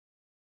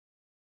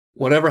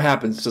Whatever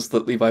happens, just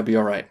let Levi be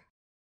alright.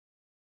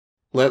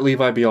 Let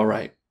Levi be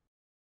alright.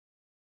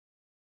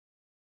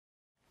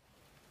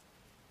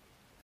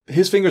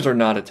 His fingers are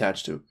not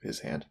attached to his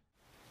hand.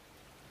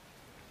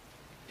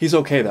 He's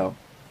okay though.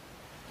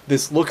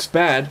 This looks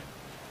bad.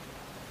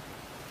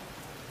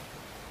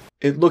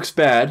 It looks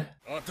bad.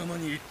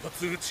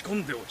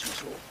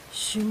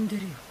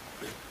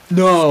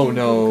 No,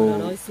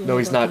 no. No,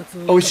 he's not.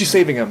 Oh, she's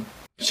saving him.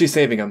 She's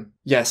saving him.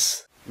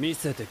 Yes.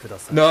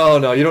 No,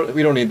 no,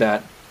 we don't need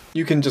that.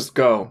 You can just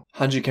go.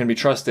 Hanji can be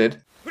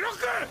trusted.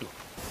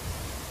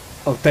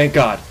 Oh, thank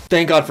God.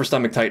 Thank God for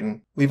Stomach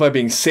Titan. Levi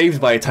being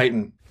saved by a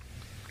Titan.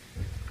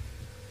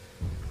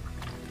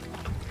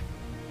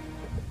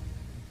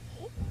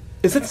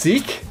 Is that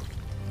Zeke?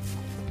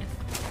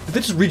 Did they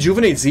just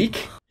rejuvenate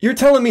Zeke? You're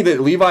telling me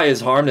that Levi is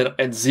harmed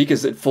and Zeke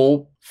is at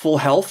full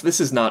health? This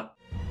is not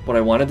what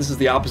I wanted. This is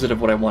the opposite of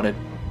what I wanted.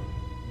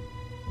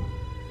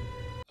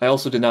 I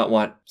also did not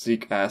want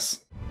Zeke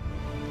ass.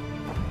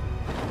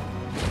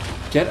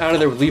 Get out of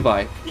there with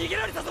Levi.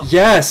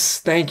 Yes!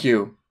 Thank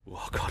you.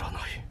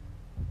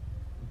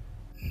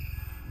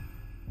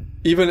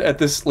 Even at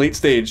this late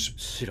stage,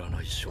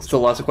 still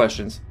lots of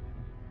questions.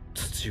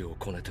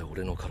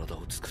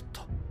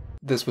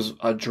 This was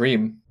a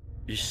dream.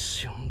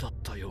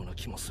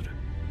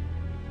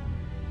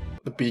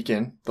 The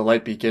beacon, the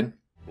light beacon.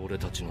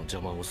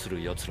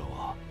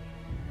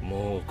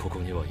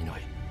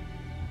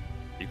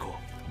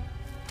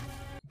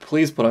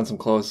 Please put on some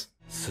clothes.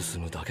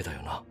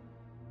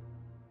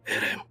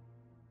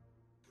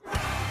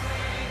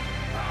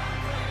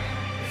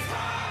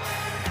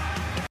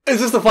 Is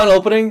this the final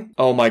opening?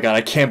 Oh my God,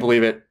 I can't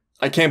believe it.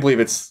 I can't believe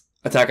it's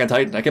Attack on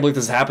Titan. I can't believe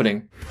this is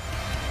happening.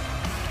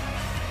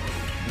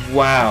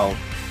 Wow.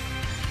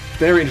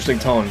 Very interesting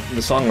tone in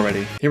the song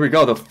already. Here we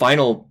go, the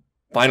final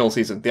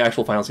season, the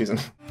actual final season.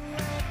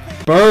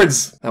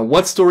 Birds! Now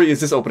what story is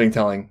this opening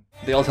telling?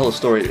 They all tell a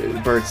story.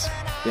 Birds.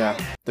 Yeah,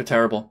 they're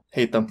terrible.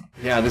 Hate them.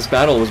 Yeah, this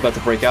battle was about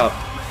to break out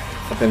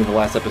at the end of the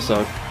last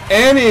episode.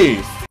 Annie!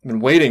 I've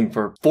been waiting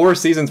for 4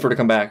 seasons for her to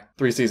come back.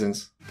 3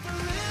 seasons.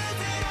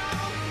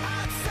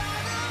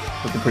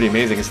 Looking pretty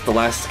amazing. Is it the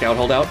last scout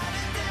holdout?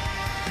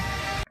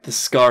 The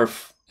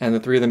scarf and the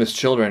 3 of them as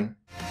children.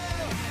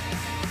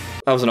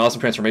 That was an awesome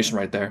transformation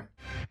right there.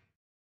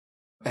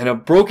 And a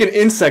broken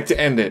insect to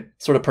end it.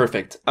 Sort of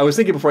perfect. I was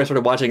thinking before I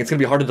started watching, it's going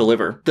to be hard to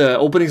deliver. The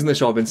openings in the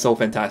show have been so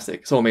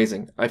fantastic, so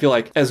amazing. I feel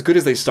like as good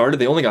as they started,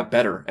 they only got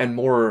better and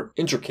more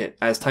intricate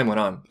as time went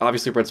on.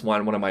 Obviously, Red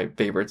Swan, one of my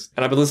favorites.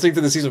 And I've been listening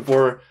to the season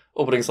 4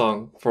 opening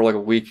song for like a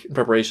week in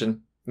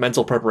preparation.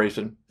 Mental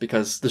preparation,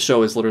 because the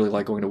show is literally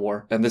like going to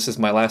war. And this is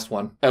my last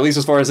one, at least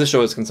as far as this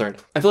show is concerned.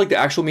 I feel like the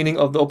actual meaning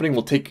of the opening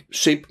will take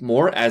shape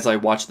more as I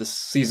watch this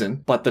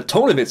season, but the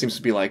tone of it seems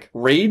to be like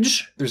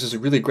rage. There's this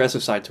really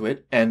aggressive side to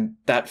it, and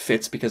that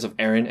fits because of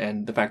Eren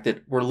and the fact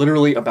that we're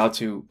literally about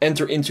to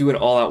enter into an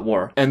all-out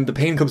war. And the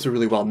pain comes through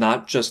really well,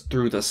 not just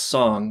through the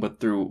song, but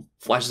through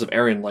flashes of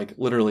Eren, like,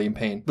 literally in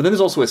pain. But then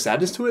there's also a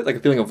sadness to it, like a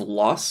feeling of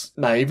loss,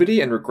 naivety,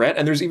 and regret,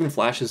 and there's even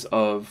flashes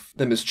of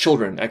them as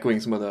children,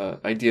 echoing some of the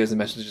ideas and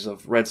messages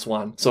of Red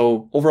Swan.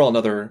 So, overall,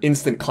 another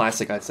instant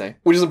classic, I'd say.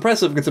 Which is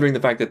impressive, considering the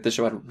fact that this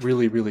show had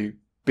really, really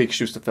big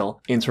shoes to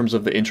fill in terms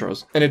of the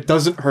intros. And it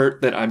doesn't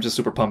hurt that I'm just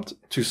super pumped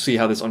to see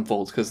how this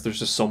unfolds, because there's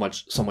just so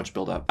much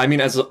build up. I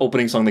mean, as an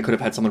opening song, they could have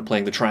had someone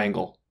playing the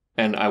triangle,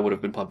 and I would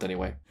have been pumped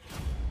anyway.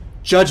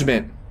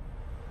 Judgment!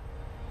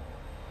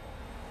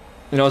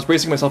 You know, I was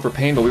bracing myself for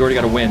pain, but we already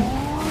got a win.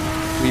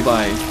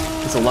 Levi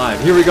is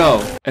alive. Here we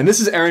go. And this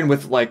is Eren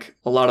with, like,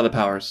 a lot of the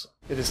powers.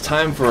 It is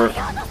time for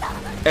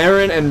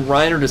Eren and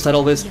Reiner to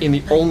settle this in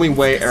the only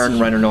way Eren and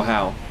Reiner know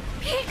how.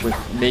 With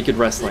naked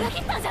wrestling.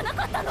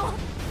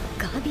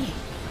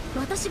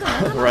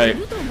 Right.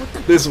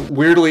 This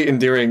weirdly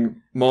endearing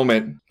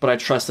moment, but I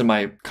trust in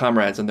my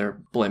comrades and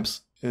their blimps.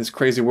 In this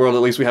crazy world,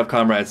 at least we have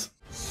comrades.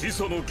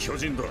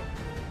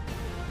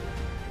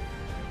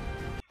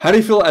 How do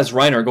you feel as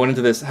Reiner going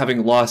into this,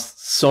 having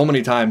lost so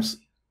many times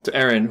to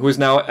Eren, who is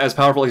now as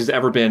powerful as he's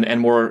ever been and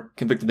more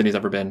convicted than he's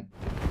ever been?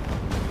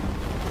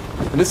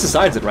 And this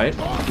decides it, right?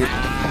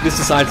 This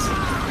decides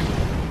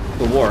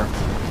the war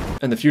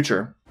and the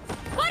future.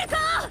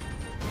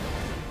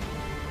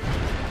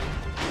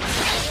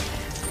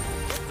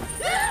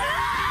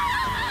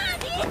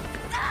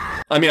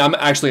 I mean, I'm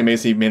actually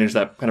amazed he managed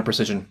that kind of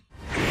precision.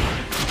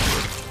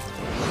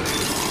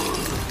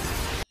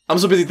 I'm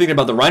so busy thinking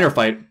about the Reiner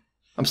fight.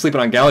 I'm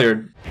sleeping on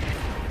Galliard.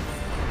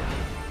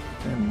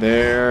 And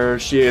there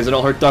she is in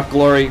all her duck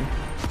glory.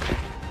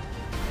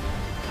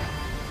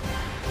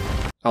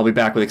 I'll be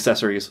back with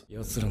accessories. They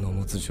have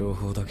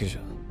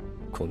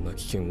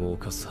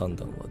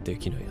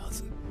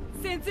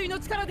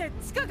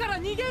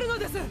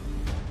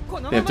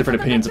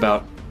different opinions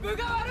about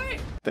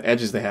the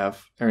edges they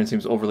have. Eren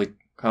seems overly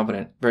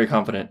confident. Very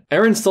confident.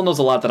 Eren still knows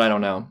a lot that I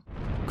don't know.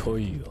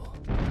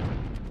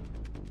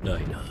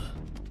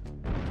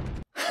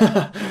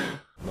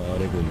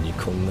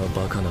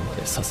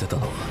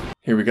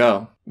 Here we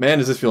go. Man,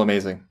 does this feel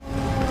amazing.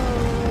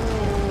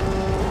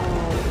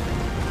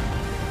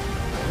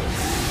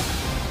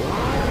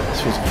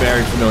 This feels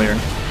very familiar.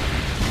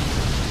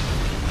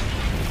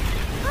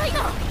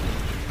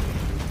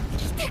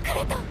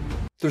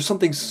 There's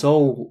something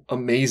so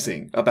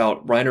amazing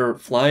about Reiner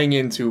flying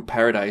into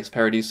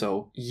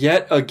Paradiso,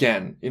 yet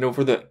again, you know,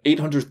 for the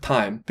 800th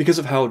time, because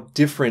of how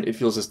different it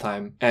feels this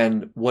time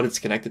and what it's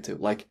connected to.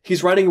 Like,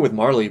 he's riding it with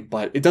Marley,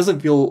 but it doesn't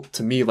feel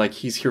to me like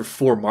he's here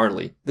for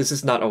Marley. This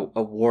is not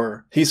a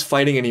war he's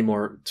fighting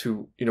anymore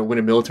to, you know, win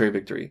a military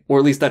victory. Or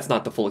at least that's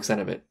not the full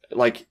extent of it.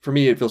 Like, for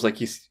me, it feels like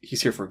he's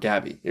here for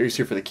Gabby, or he's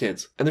here for the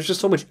kids. And there's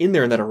just so much in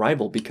there in that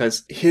arrival,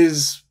 because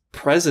his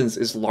presence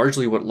is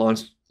largely what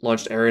launched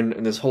Eren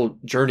in this whole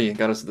journey and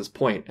got us to this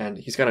point, and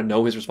he's got to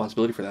know his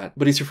responsibility for that.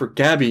 But he's here for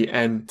Gabby,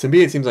 and to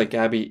me it seems like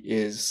Gabby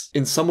is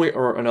in some way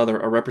or another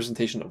a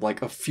representation of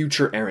like a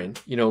future Eren,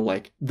 you know,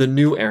 like the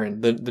new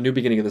Eren, the new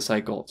beginning of the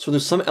cycle. So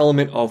there's some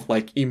element of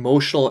like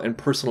emotional and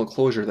personal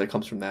closure that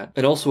comes from that,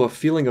 and also a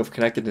feeling of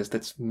connectedness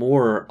that's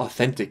more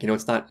authentic. You know,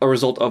 it's not a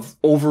result of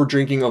over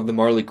drinking of the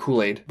Marley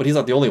Kool-Aid, but he's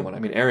not the only one. I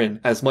mean, Eren,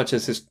 as much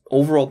as his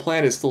overall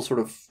plan is still sort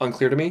of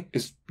unclear to me,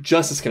 is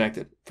just as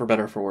connected, for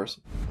better or for worse.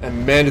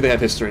 And man, do they have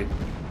history.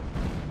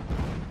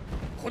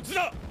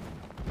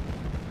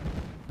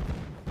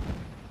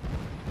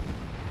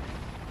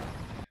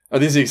 Are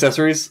these the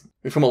accessories?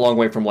 We've come a long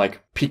way from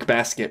like peak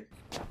basket.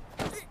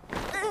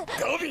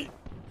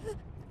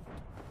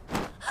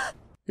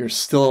 You're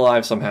still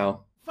alive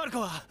somehow.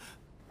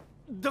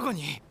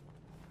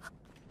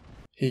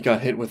 He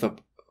got hit with a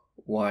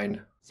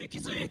wine.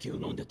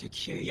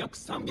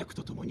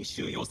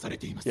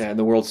 Yeah, in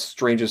the world's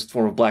strangest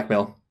form of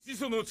blackmail.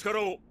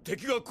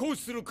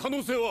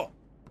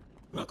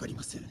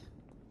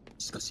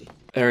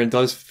 Eren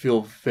does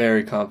feel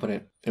very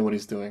confident in what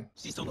he's doing.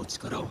 He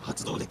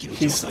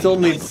still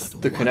needs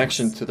the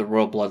connection to the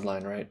royal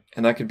bloodline, right?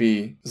 And that could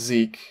be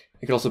Zeke.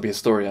 It could also be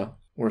Astoria,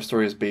 or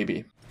Astoria's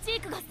baby.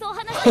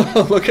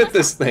 Look at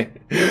this thing.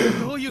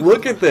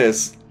 Look at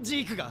this.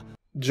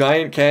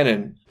 Giant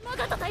cannon.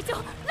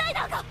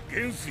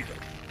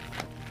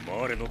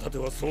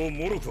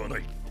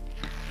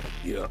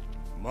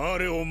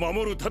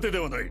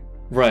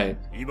 Right.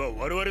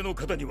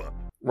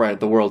 Right,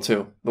 the world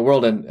too. The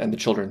world and the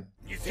children.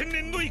 I'm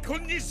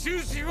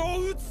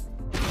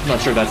not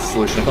sure that's the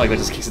solution. I feel like that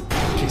just kicks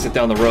it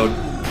down the road.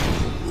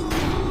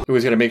 You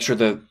always gotta make sure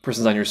the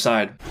person's on your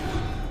side.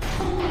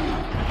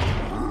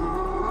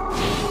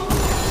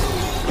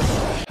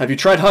 Have you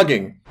tried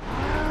hugging?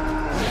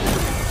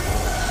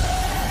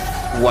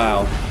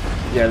 Wow.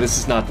 Yeah, this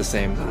is not the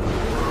same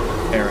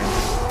Eren.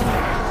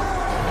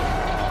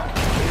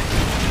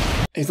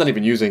 He's not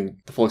even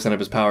using the full extent of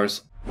his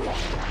powers.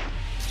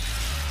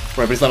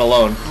 Right, but he's not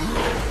alone.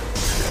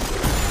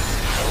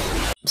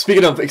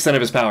 Speaking of extent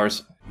of his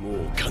powers,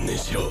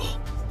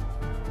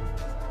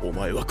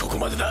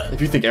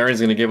 if you think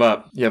Eren's gonna give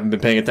up, you haven't been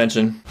paying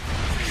attention.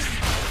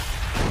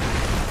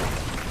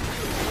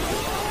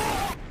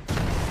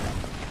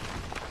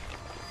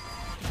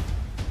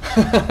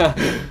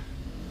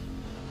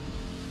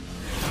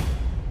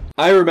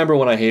 I remember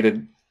when I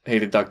hated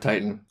Duck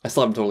Titan. I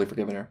still haven't totally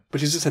forgiven her,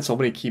 but she's just had so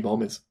many key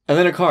moments. And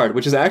then a card,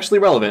 which is actually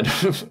relevant.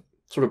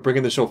 Sort of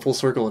bringing the show full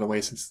circle in a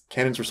way, since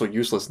cannons were so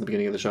useless in the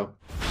beginning of the show.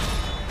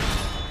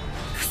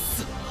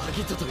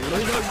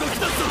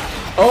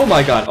 Oh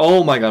my god,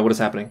 what is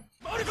happening?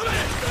 I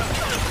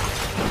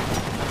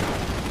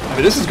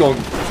mean, this is going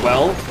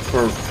well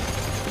for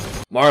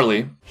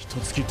Marley.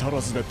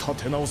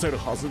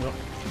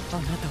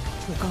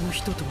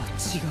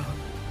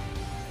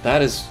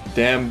 That is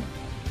damn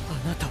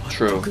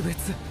true.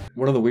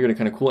 One of the weird and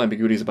kind of cool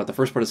ambiguities about the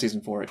first part of Season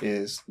 4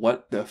 is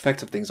what the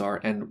effects of things are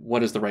and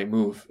what is the right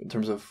move in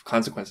terms of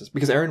consequences.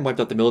 Because Eren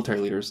wiped out the military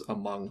leaders,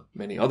 among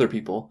many other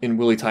people, in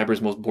Willy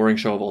Tyburn's most boring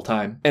show of all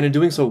time. And in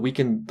doing so,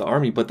 weakened the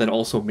army, but then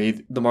also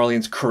made the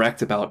Marleyans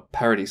correct about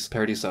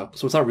Paradiso.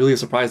 So it's not really a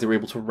surprise they were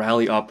able to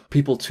rally up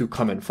people to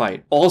come and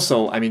fight.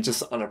 Also, I mean,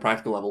 just on a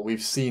practical level,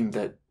 we've seen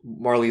that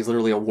Marley is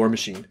literally a war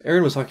machine.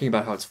 Eren was talking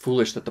about how it's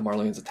foolish that the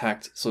Marleyans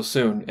attacked so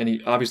soon, and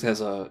he obviously has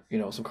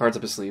some cards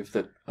up his sleeve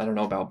that I don't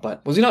know about,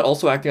 but was he not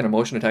also acting on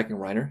emotion attacking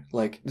Reiner?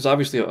 Like, there's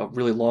obviously a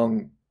really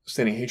long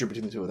standing hatred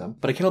between the two of them,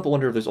 but I can't help but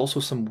wonder if there's also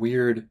some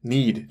weird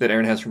need that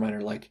Eren has for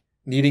Reiner, like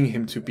needing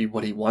him to be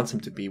what he wants him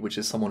to be, which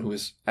is someone who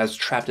is as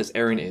trapped as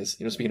Eren is,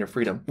 speaking of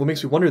freedom. What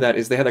makes me wonder that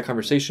is they had that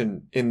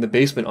conversation in the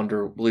basement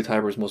under Willy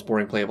Tyburn's most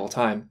boring play of all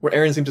time, where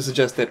Eren seemed to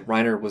suggest that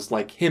Reiner was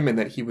like him and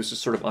that he was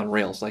just sort of on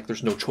rails, like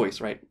there's no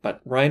choice, right?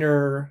 But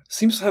Reiner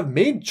seems to have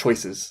made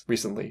choices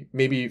recently,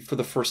 maybe for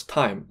the first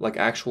time, like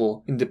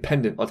actual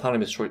independent,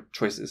 autonomous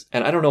choices.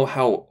 And I don't know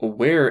how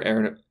aware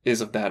Eren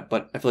is of that,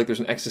 but I feel like there's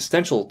an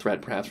existential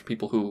threat perhaps for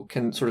people who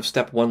can sort of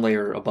step one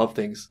layer above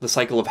things, the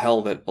cycle of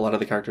hell that a lot of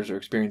the characters are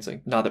experiencing.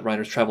 Not that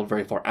Reiner's traveled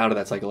very far out of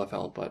that cycle of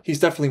hell, but he's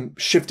definitely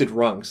shifted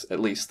rungs, at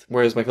least.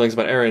 Whereas my feelings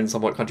about Eren,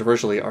 somewhat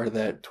controversially, are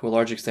that to a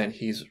large extent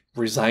he's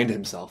resigned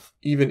himself.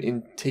 Even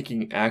in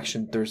taking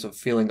action, there's a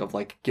feeling of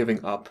like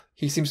giving up.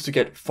 He seems to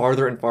get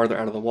farther and farther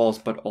out of the walls,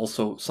 but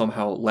also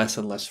somehow less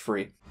and less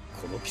free.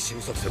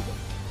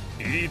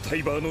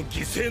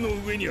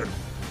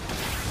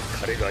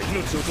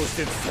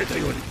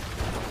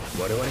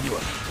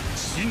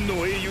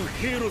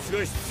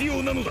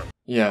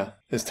 Yeah,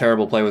 his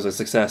terrible play was a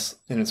success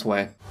in its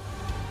way.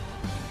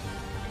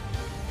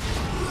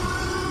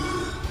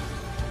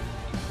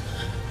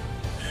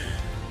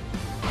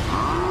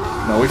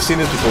 No, we've seen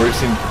this before. We've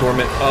seen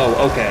Dormant.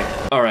 Oh, okay.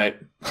 Alright.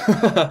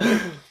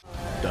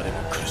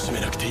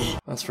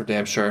 That's for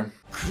damn sure.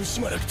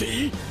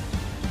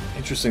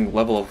 Interesting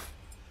level of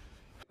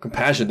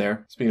compassion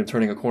there, speaking of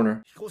turning a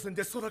corner.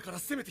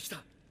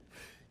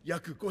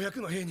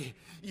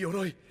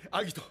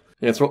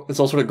 Yeah, it's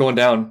all sort of going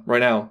down right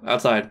now,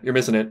 outside. You're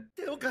missing it.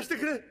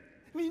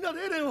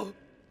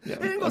 Yeah,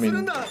 I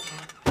mean,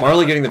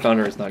 Marley getting the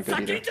founder is not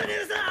good either.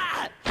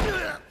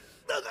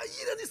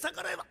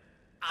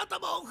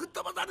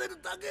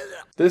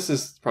 This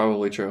is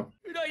probably true.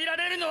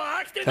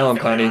 Tell him,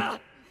 Connie.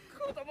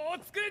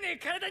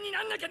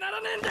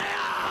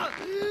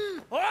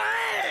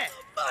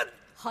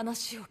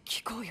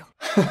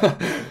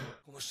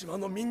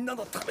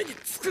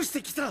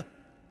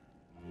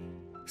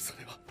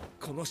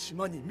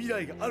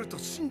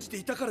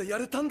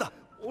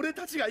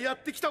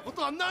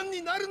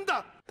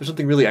 There's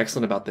something really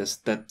excellent about this,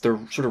 that they're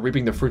sort of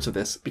reaping the fruits of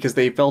this, because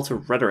they fell to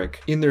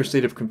rhetoric. In their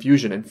state of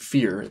confusion and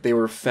fear, they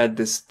were fed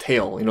this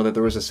tale, that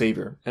there was a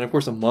savior. And of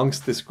course,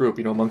 amongst this group,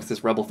 amongst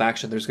this rebel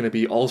faction, there's going to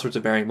be all sorts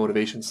of varying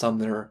motivations, some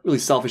that are really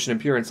selfish and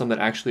impure, and some that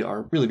actually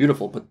are really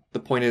beautiful. But the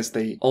point is,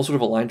 they all sort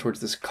of align towards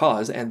this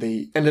cause, and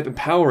they end up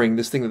empowering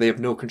this thing that they have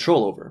no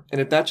control over.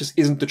 And if that just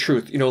isn't the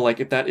truth,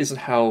 if that isn't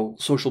how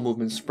social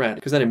movements spread,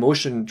 because that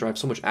emotion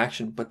drives so much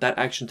action, but that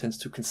action tends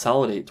to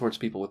consolidate towards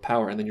people with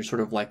power, and then you're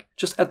sort of like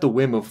just at the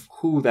whim of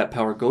who that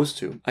power goes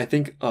to. I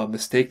think a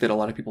mistake that a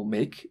lot of people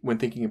make when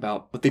thinking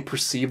about what they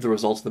perceive the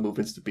results of the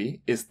movements to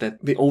be is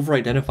that they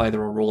over-identify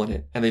their own role in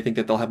it, and they think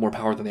that they'll have more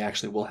power than they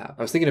actually will have.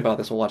 I was thinking about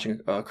this while watching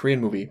a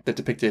Korean movie that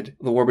depicted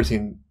the war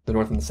between the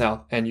North and the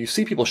South, and you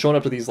see people showing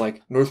up to these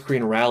like North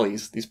Korean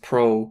rallies, these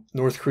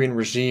pro-North Korean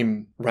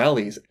regime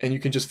rallies, and you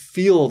can just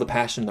feel the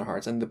passion in their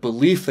hearts and the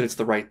belief that it's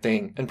the right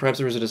thing. And perhaps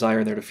there is a desire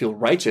in there to feel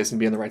righteous and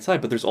be on the right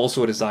side, but there's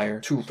also a desire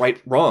to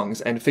right wrongs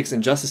and fix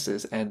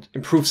injustices and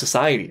improve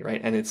society, right?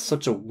 And it's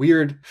such a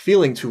weird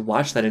feeling to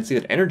watch that and see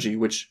that energy,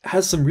 which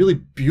has some really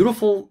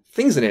beautiful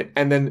things in it,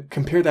 and then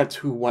compare that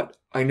to what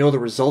I know the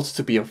results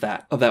to be of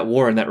that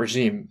war and that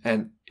regime.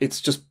 And it's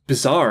just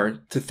bizarre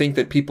to think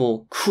that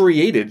people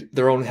created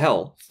their own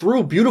hell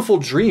through beautiful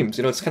dreams.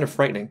 It's kind of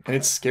frightening, and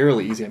it's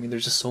scarily easy. I mean,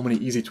 there's just so many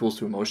easy tools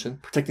to emotion.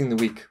 Protecting the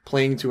weak,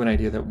 playing to an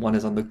idea that one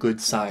is on the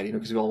good side,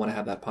 because we all want to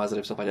have that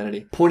positive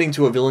self-identity. Pointing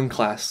to a villain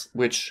class,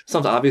 which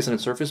sounds obvious on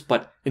its surface,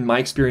 but in my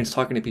experience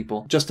talking to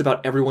people, just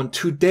about everyone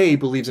today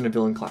believes in a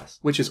villain class,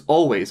 which is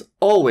always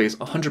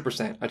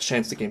 100% a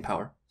chance to gain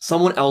power.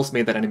 Someone else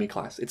made that enemy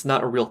class. It's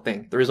not a real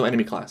thing. There is no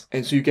enemy class.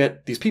 And so you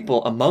get these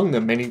people, among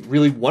them many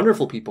really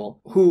wonderful people,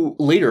 who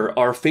later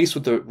are faced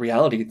with the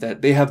reality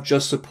that they have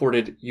just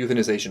supported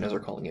euthanization, as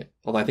they're calling it.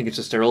 Although I think it's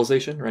just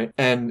sterilization, right?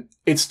 And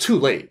it's too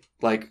late.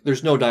 Like,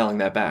 there's no dialing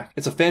that back.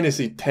 It's a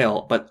fantasy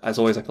tale, but as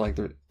always, I feel like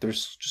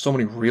there's just so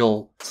many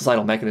real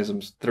societal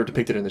mechanisms that are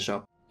depicted in the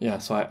show. Yeah,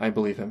 so I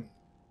believe him.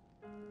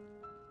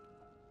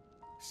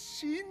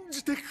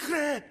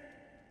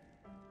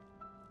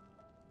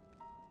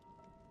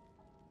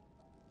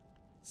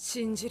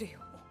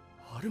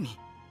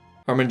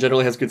 Armin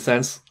generally has good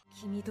sense.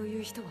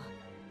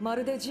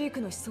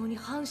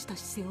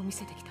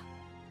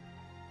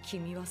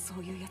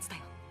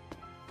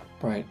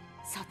 Right.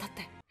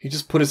 He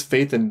just put his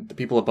faith in the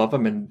people above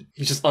him, and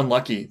he's just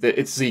unlucky that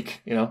it's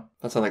Zeke,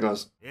 That's how that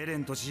goes.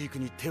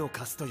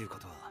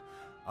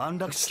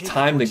 It's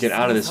time to get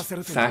out of this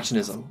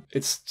factionism.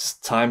 It's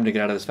just time to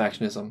get out of this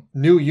factionism.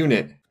 New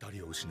unit. It's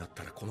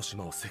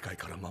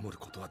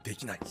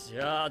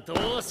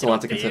a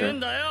lot to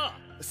consider.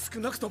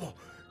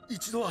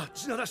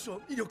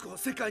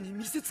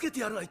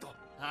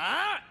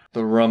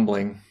 The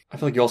rumbling. I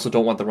feel like you also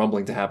don't want the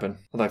rumbling to happen,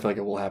 although I feel like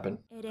it will happen.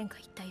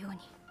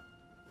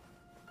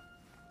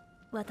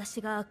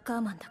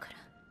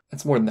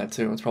 It's more than that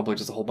too. It's probably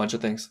just a whole bunch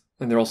of things.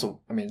 And they're also,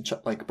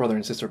 like brother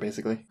and sister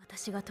basically.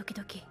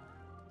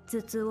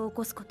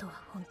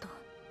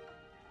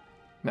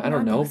 I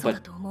don't know, but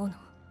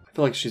I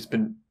feel like she's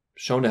been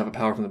shown to have a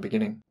power from the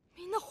beginning.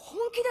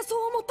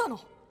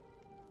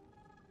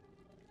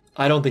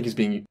 I don't think he's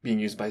being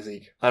used by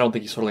Zeke. I don't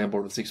think he's totally on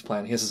board with Zeke's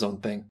plan. He has his own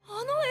thing.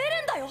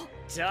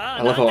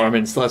 I love how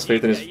Armin still has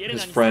faith in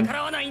his friend,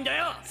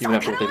 even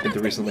after what they've been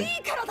through recently.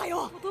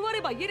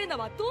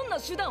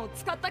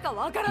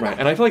 Right,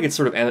 and I feel like it's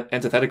sort of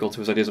antithetical to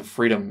his ideas of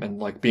freedom and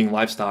like being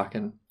livestock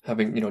and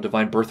having,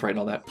 divine birthright and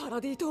all that.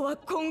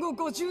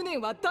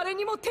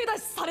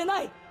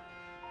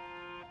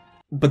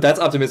 But that's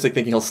optimistic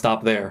thinking he'll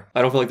stop there.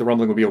 I don't feel like the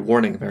rumbling would be a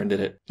warning if Eren did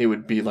it. It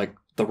would be like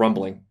the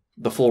rumbling.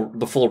 The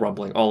full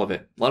rumbling, all of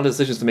it. A lot of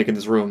decisions to make in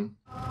this room.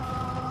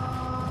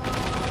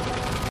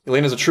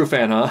 Elena's a true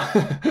fan, huh?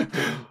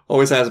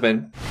 Always has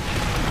been.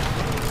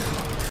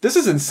 This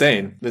is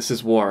insane. This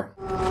is war.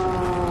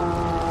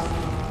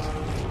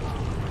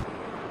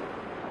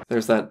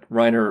 There's that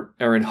Reiner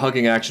Eren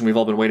hugging action we've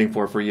all been waiting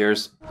for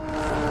years.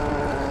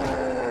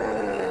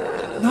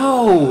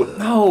 No!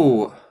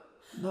 No!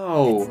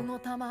 No.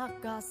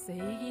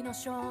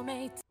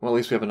 Well, at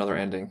least we have another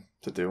ending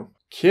to do.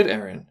 Kid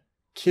Eren.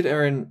 Kid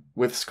Eren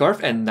with scarf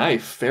and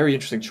knife. Very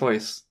interesting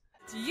choice.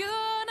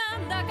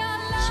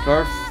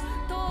 Scarf.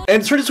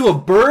 And turned into a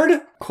bird?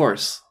 Of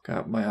course.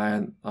 Got my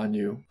eye on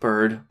you,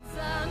 bird.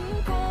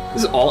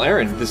 This is all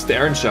Eren. This is the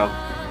Eren show.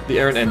 The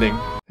Eren ending.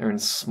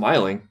 Eren's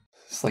smiling.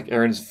 It's like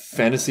Eren's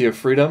fantasy of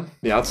freedom.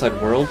 The outside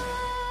world.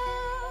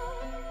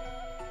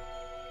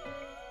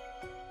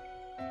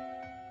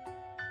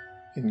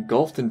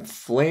 Engulfed in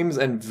flames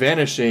and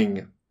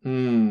vanishing.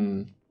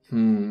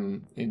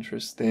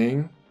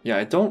 Interesting. Yeah,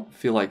 I don't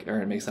feel like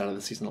Eren makes it out of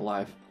the season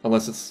alive.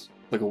 Unless it's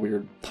like a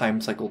weird time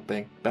cycle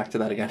thing. Back to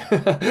that again.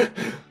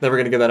 Never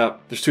gonna give that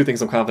up. There's two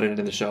things I'm confident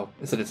in the show.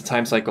 Is that it's a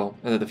time cycle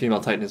and that the female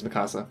titan is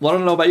Mikasa. Well, I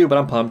don't know about you, but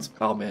I'm pumped.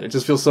 Oh man, it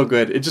just feels so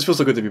good. It just feels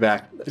so good to be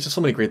back. There's just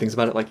so many great things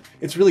about it. Like,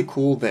 it's really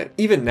cool that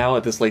even now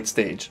at this late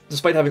stage,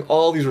 despite having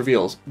all these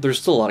reveals,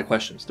 there's still a lot of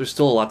questions. There's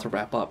still a lot to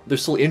wrap up.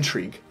 There's still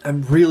intrigue.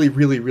 I'm really,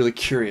 really, really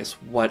curious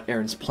what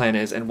Eren's plan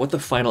is and what the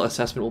final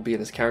assessment will be in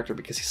his character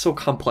because he's so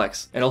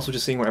complex, and also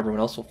just seeing where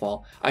everyone else will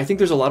fall. I think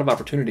there's a lot of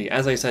opportunity,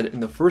 as I said in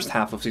the first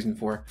half of season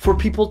 4,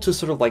 for people to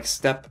sort of like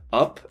step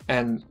up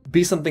and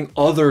be something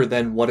other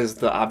than what is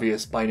the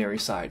obvious binary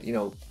side. You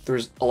know,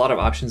 there's a lot of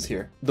options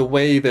here. The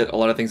way that a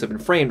lot of things have been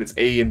framed, it's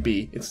A and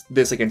B. It's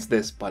this against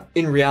this, but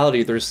in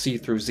reality, there's C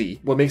through Z.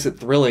 What makes it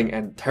thrilling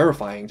and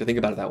terrifying to think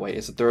about it that way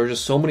is that there are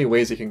just so many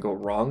ways it can go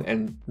wrong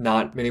and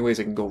not many ways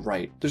it can go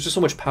right. There's just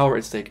so much power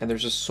at stake, and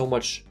there's just so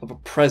much of a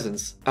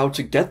presence out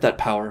to get that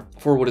power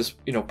for what is,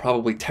 you know,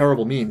 probably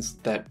terrible means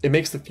that it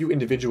makes the few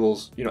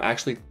individuals, you know,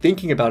 actually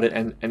thinking about it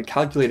and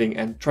calculating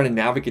and trying to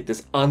navigate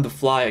this on the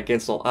fly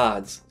against all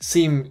odds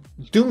seem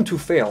doomed to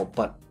fail,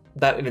 but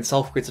that in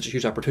itself creates such a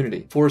huge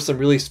opportunity for some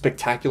really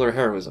spectacular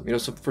heroism, you know,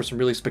 for some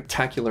really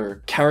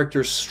spectacular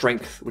character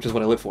strength, which is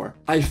what I live for.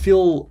 I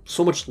feel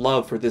so much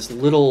love for this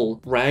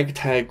little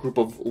ragtag group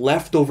of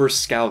leftover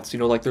scouts, you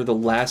know, like they're the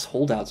last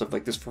holdouts of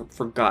like this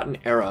forgotten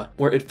era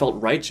where it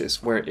felt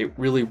righteous, where it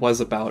really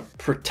was about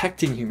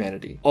protecting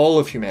humanity, all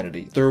of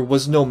humanity. There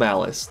was no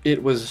malice.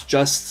 It was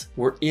just,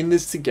 we're in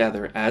this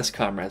together as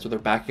comrades, with our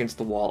back against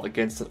the wall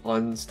against an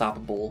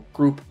unstoppable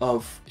group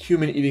of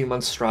human-eating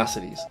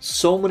monstrosities.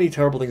 So many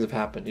terrible things have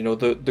happened. You know,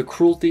 the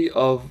cruelty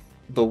of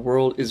the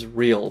world is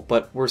real,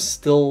 but we're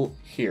still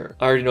here.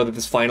 I already know that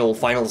this final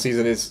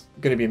season is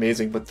going to be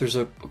amazing, but there's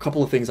a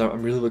couple of things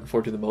I'm really looking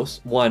forward to the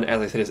most. One,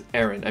 as I said, is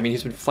Eren. I mean,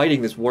 he's been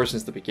fighting this war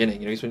since the beginning.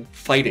 You know, he's been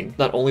fighting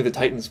not only the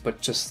Titans,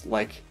 but just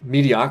like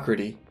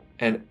mediocrity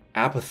and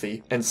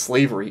apathy and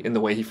slavery in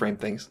the way he framed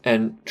things,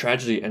 and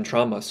tragedy and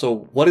trauma.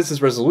 So what is his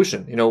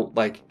resolution? You know,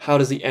 like, how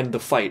does he end the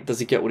fight? Does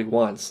he get what he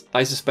wants?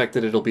 I suspect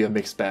that it'll be a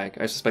mixed bag.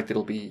 I suspect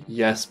it'll be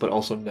yes, but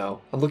also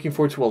no. I'm looking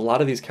forward to a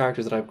lot of these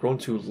characters that I've grown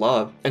to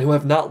love and who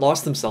have not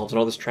lost themselves in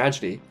all this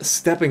tragedy,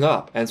 stepping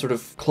up and sort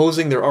of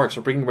closing their arcs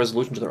or bringing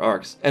resolution to their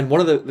arcs. And one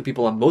of the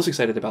people I'm most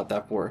excited about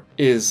that for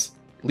is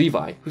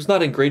Levi, who's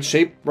not in great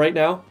shape right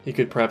now. He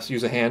could perhaps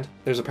use a hand.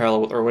 There's a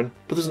parallel with Erwin.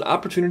 But there's an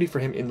opportunity for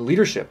him in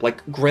leadership,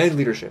 like grand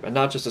leadership, and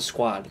not just a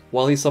squad.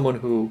 While he's someone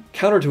who,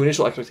 counter to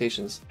initial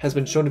expectations, has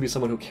been shown to be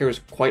someone who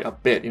cares quite a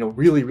bit, you know,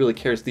 really, really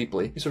cares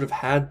deeply. He sort of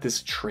had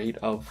this trait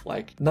of,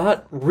 like,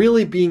 not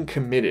really being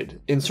committed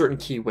in certain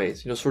key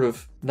ways, you know, sort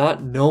of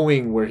not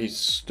knowing where he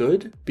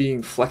stood,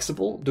 being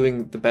flexible,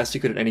 doing the best he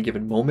could at any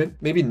given moment,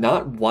 maybe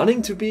not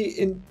wanting to be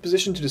in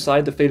position to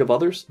decide the fate of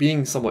others,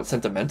 being somewhat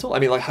sentimental. I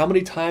mean, like, how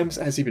many times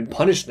has he been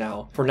punished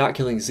now for not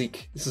killing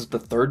Zeke? This is the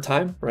third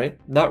time, right?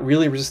 Not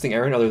really resisting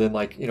Eren other than,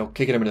 like, you know,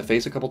 kicking him in the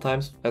face a couple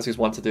times, as he's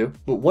wont to do.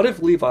 But what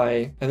if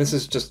Levi, and this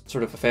is just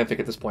sort of a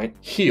fanfic at this point,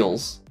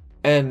 heals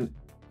and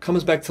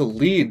comes back to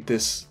lead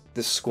this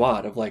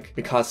squad of, like,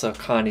 Mikasa,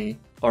 Connie,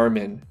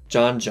 Armin,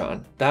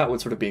 John? That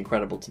would sort of be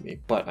incredible to me,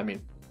 but I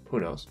mean, who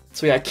knows?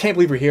 So yeah, I can't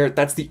believe we're here.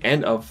 That's the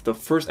end of the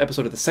first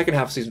episode of the second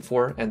half of season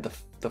 4 and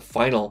the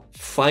final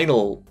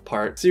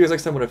part. See you guys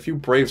next time when a few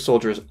brave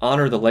soldiers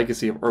honor the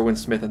legacy of Erwin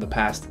Smith in the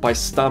past by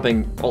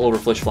stomping all over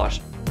Flish Flosh.